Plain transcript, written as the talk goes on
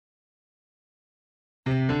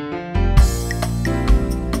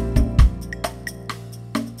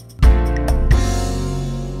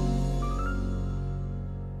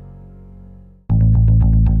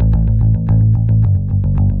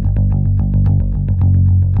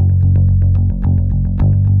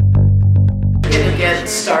get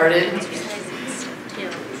started.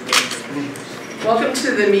 Welcome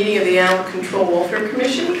to the meeting of the Animal Control Welfare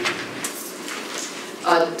Commission.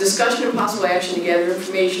 Discussion and possible action to gather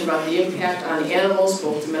information about the impact on animals,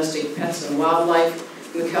 both domestic pets and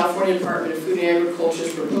wildlife, in the California Department of Food and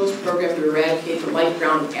Agriculture's proposed program to eradicate the light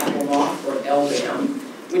brown apple moth, or LBAM,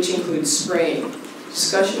 which includes spraying.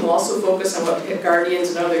 Discussion will also focus on what pet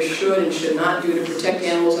guardians and others should and should not do to protect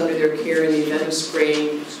animals under their care in the event of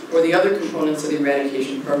spraying or the other components of the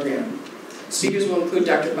eradication program. Speakers will include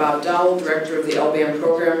Dr. Bob Dowell, Director of the LBAM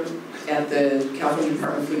program at the California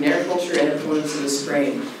Department of Food and Agriculture, and opponents of the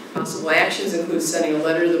spraying. Possible actions include sending a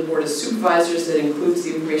letter to the Board of Supervisors that includes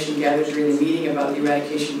the information gathered during the meeting about the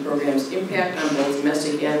eradication program's impact on both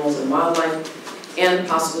domestic animals and wildlife, and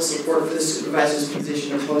possible support for the supervisor's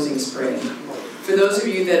position opposing spraying. For those of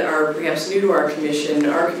you that are perhaps new to our commission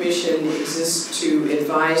exists to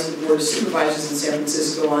advise the Board of Supervisors in San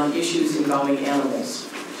Francisco on issues involving animals.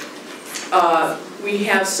 We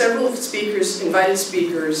have several speakers, invited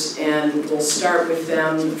speakers, and we'll start with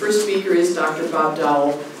them. The first speaker is Dr. Bob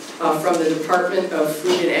Dowell from the Department of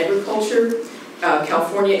Food and Agriculture,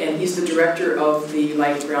 California, and he's the director of the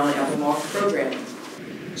light brown apple moth program.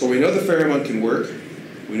 So we know the pheromone can work.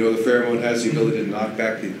 We know the pheromone has the ability to knock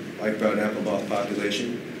back the light brown apple moth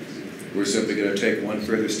population. We're simply going to take one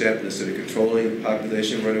further step, and instead of controlling the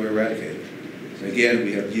population, we're going to eradicate it. And again,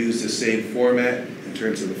 we have used the same format in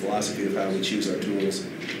terms of the philosophy of how we choose our tools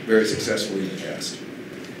very successfully in the past.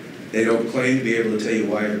 They don't claim to be able to tell you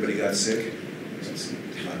why everybody got sick. That's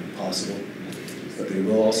not possible. But they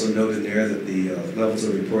will also note in there that the levels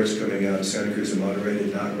of reports coming out of Santa Cruz and Monterey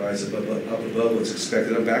did not rise up above what's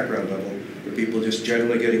expected on background level for people just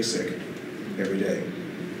generally getting sick every day.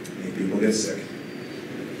 Many people get sick.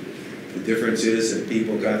 The difference is that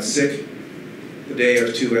people got sick a day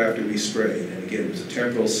or two after we sprayed. And again, it was a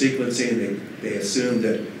temporal sequencing. They assumed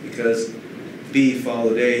that because B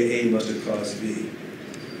followed A must have caused B.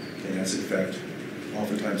 And that's in fact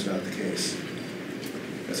oftentimes not the case.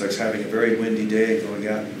 It's like having a very windy day and going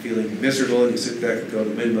out and feeling miserable, and you sit back and go,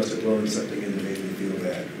 the wind must have blown something in that made me feel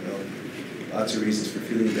bad. Well, lots of reasons for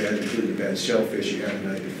feeling bad, including bad shellfish you had the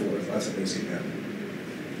night before. Lots of things can happen.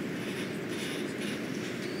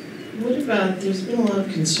 What about, there's been a lot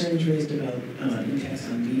of concerns raised about impacts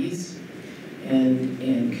on bees and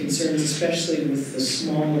concerns especially with the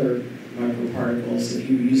smaller microparticles if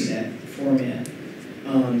you use that format,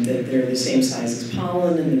 that they're the same size as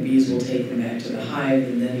pollen and the bees will take them back to the hive,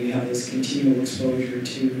 and then you have this continual exposure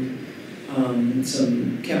to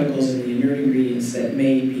some chemicals in the inert ingredients that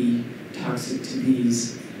may be toxic to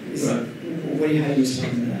bees. How do you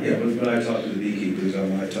respond to that? Yeah, when I talk to the beekeepers,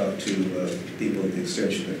 I talk to people at the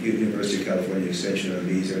Extension, at University of California Extension on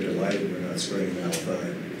bees. They're delighted we're not spraying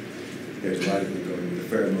malafide. They're delighted we're going with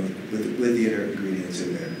the pheromone, with the inert ingredients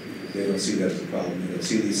in there. They don't see that as a problem. They don't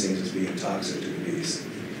see these things as being toxic to the bees.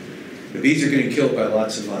 The bees are getting killed by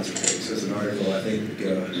lots and lots of things. There's an article, I think,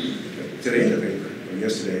 today in the paper, or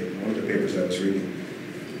yesterday, one of the papers I was reading,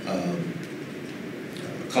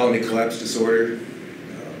 colony collapse disorder.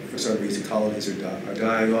 For some reason, colonies are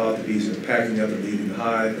dying off, the bees are packing up and leaving the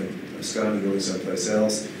hive and absconding going someplace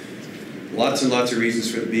else. Lots and lots of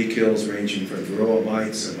reasons for the bee kills, ranging from varroa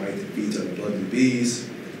mites, a mite that feeds on the blood of the bees.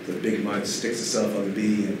 The big mite sticks itself on the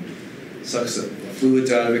bee and sucks the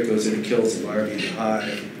fluids out of it, goes in and kills the larvae in the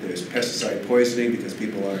hive. There's pesticide poisoning because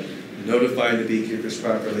people aren't notifying the beekeepers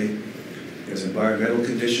properly. There's environmental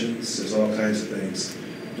conditions, there's all kinds of things.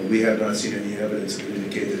 But we have not seen any evidence that would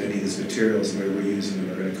indicate that any of these materials where we're using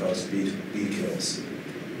them are going to cause bee kills.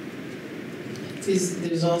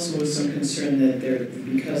 There's also some concern that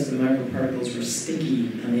because the microparticles were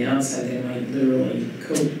sticky on the outside, they might literally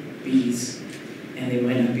coat bees and they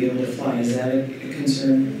might not be able to fly. Is that a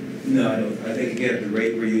concern? No, I don't. I think, again, the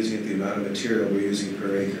rate we're using it, the amount of material we're using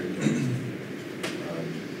per acre.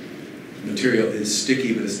 Material is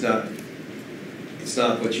sticky, but it's not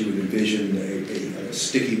what you would envision a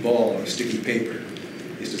sticky ball or sticky paper.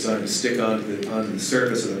 It's designed to stick onto the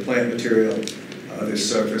surface of the plant material, other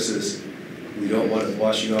surfaces. We don't want it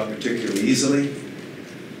washing off particularly easily.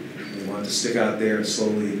 We want it to stick out there and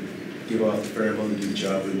slowly give off the pheromone and do the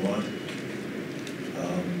job we want.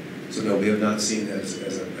 So no, we have not seen that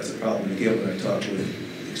as a problem. Again, when I talk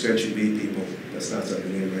with extension bee people, that's not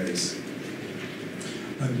something they raise.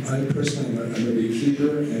 I personally, I'm a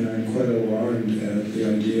beekeeper, and I'm quite alarmed at the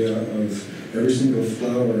idea of every single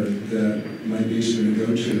flower that my bees are going to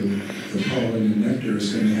go to, the pollen and nectar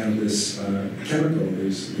is going to have this chemical,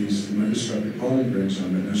 these microscopic pollen grains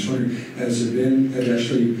on it. And I was wondering, have you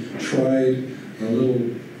actually tried a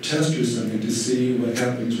little test or something to see what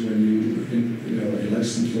happens when you elect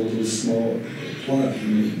some little small plot. I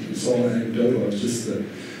mean, it's all anecdotal. It's just the.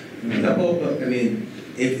 Well, I mean,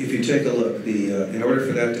 if you take a look, in order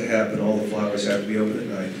for that to happen, all the flowers have to be open at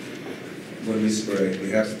night. When we spray, we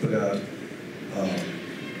have to put out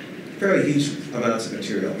fairly huge amounts of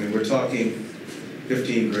material. I mean, we're talking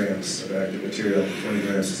 15 grams of active material, 20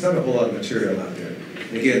 grams. It's not a whole lot of material out there.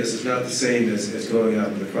 And again, this is not the same as going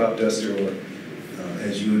out with a crop duster or,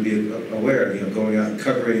 as you would be aware, going out and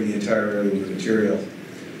covering the entire area with material.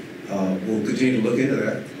 We'll continue to look into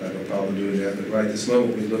that. I have no problem doing that. But right this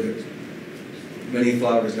moment, we look at many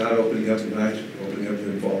flowers not opening up at night, opening up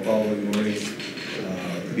the following morning.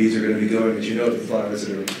 The bees are going to be going, but the flowers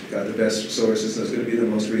that have got the best sources, those are going to be the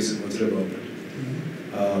most recent ones that have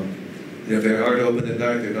opened. If they aren't open at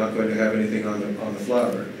night, they're not going to have anything on the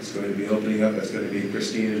flower. It's going to be opening up. It's going to be a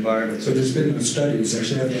pristine environment. So there's been studies.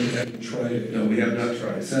 Actually, haven't tried it. No, we have not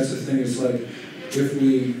tried. So that's the thing. It's like if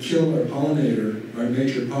we kill our pollinator, our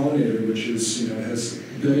major pollinator, which is has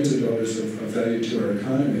billions of dollars of value to our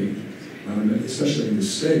economy, especially in the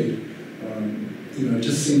state. It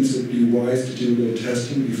just seems to be wise to do a little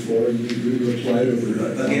testing before you apply it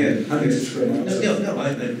over again, hundreds of square miles. No,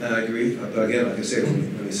 I agree. But again, like I say,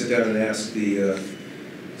 when we sit down and ask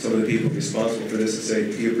some of the people responsible for this and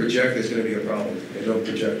say, do you project there's going to be a problem? They don't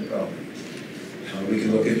project a problem. We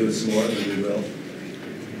can look into it some more, and we will.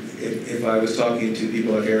 If I was talking to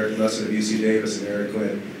people like Eric Lesson of UC Davis and Eric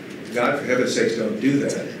Quinn, God, for heaven's sakes, don't do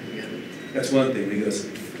that. That's one thing. He goes,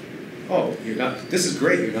 oh, you're not. This is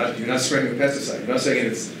great. You're not spraying a pesticide. You're not saying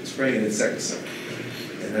it's spraying an insecticide,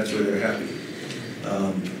 and that's where they're happy.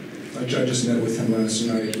 I just met with him last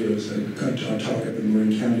night. He was a talk up in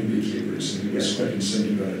Marin County beekeepers, and he was quite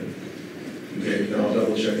concerned about it. Okay, then I'll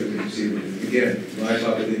double check it and see. Again, when I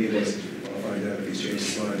talk to him, I'll find out if he's changed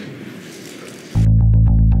his mind.